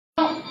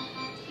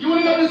You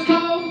want to know what it's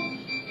called?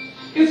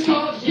 It's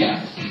called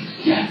yes,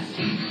 yes,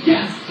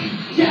 yes,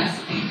 yes,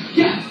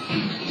 yes,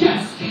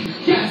 yes,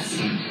 yes,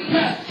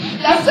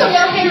 yes. That's so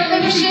y'all can't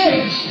finish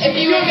it if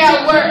you ain't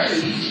got words.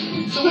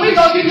 So we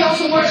gonna give y'all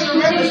some words to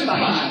remember this by.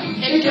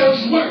 It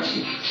goes work,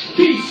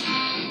 peace,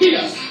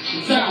 fierce,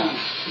 sound.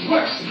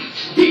 Work,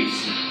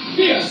 peace,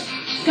 fierce,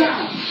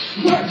 sound.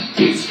 Work,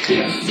 peace,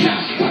 fierce,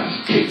 sound.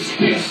 Work, peace,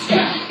 fierce,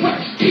 sound.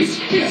 Work, peace,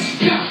 fierce,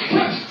 sound.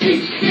 Work,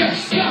 peace,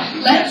 fierce,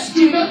 sound. Let's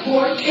do the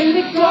fork in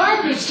the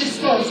garbage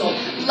disposal.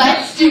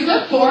 Let's do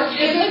the fork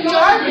in the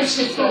garbage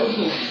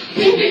disposal.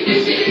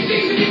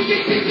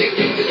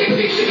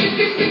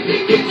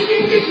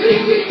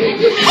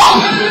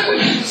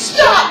 Oh!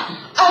 Stop!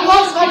 I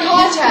lost my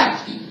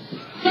contact.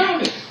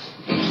 Found it.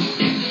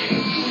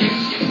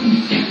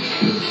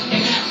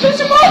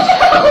 Mr. Waldo!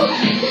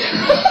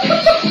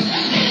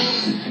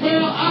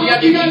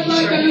 Well, you guys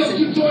like that little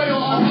tutorial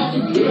on how to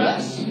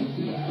dress?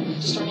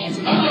 Start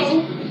dancing.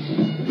 Uh-oh.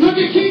 Look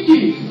at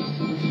Kiki.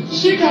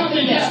 She got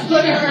the yes.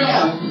 Look at her go.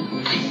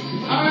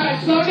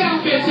 Alright, slow down,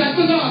 bitch. That's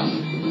enough.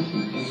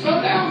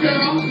 Slow down,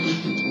 girl.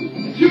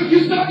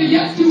 You started to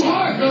yes too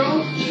hard,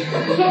 girl.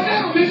 Slow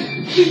down,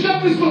 bitch. She's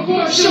done this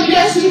before. She'll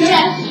yes to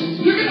death.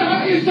 You're gonna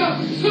hurt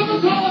yourself.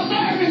 Someone call a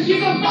fireman.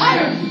 She's on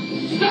fire.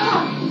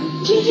 Stop.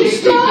 Kiki,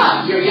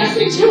 stop. You're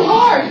yesing too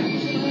hard.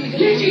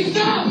 Kiki,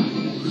 stop.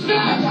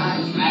 Stop.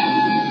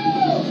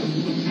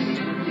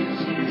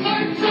 My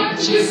friend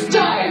just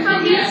died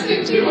from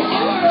yesing too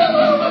hard.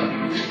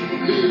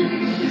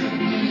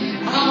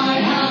 I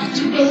have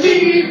to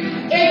believe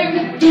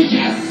in the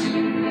yes.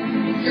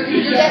 You're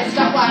dead.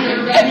 Stop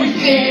laughing.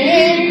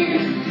 Everything.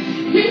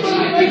 People, I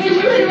need you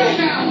with me right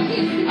now.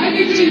 I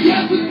need you to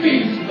yes with me.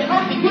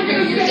 We're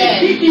gonna say,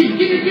 Kiki, can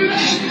you do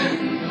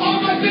that? All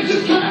my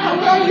bitches come out.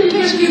 Where are you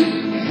bitches?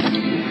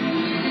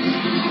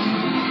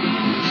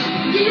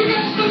 Do you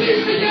guys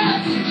believe the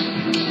yes?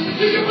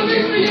 Do you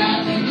believe the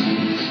yes?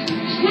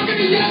 We're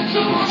gonna yes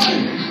so hard.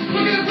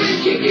 We're gonna bring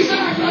Kiki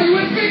back. Are you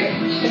with me?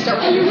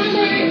 Are you with me?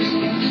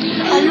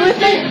 Are you with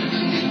me?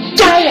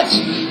 Dance!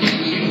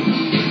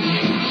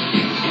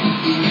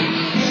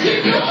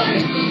 Keep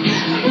going!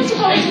 It's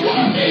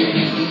working!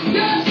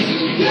 Yes!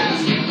 Yes!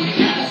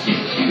 Yes!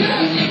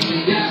 Yes!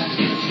 Yes!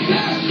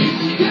 Yes!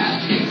 Yes!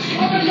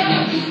 Oh my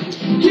God!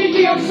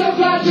 Kiki, I'm so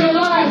glad you're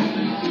alive!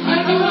 I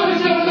love you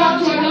so much,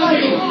 I love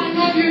you! I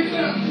love you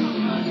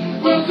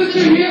too! Well, since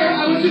you're here, I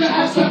want you to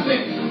have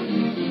something.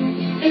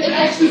 It's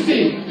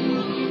ecstasy.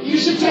 You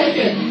should take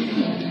it.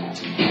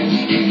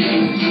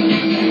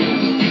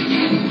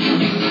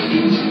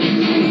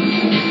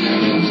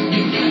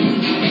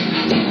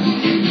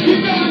 Keep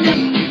going.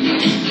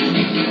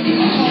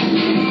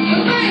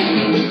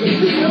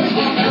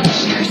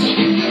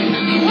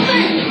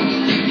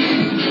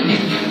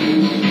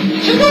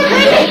 She's going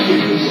crazy!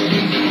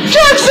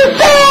 Sharks are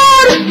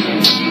bad!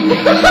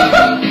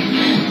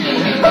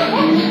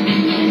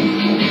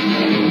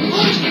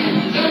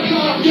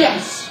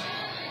 Yes!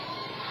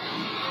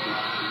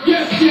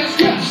 Yes, yes,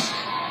 yes!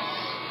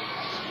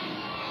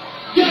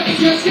 Yes,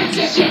 yes, yes,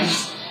 yes, yes!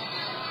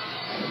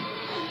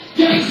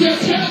 Yes, yes,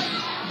 yes!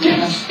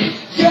 Yes!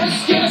 Yes,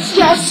 yes,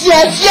 Yes,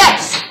 yes, yes!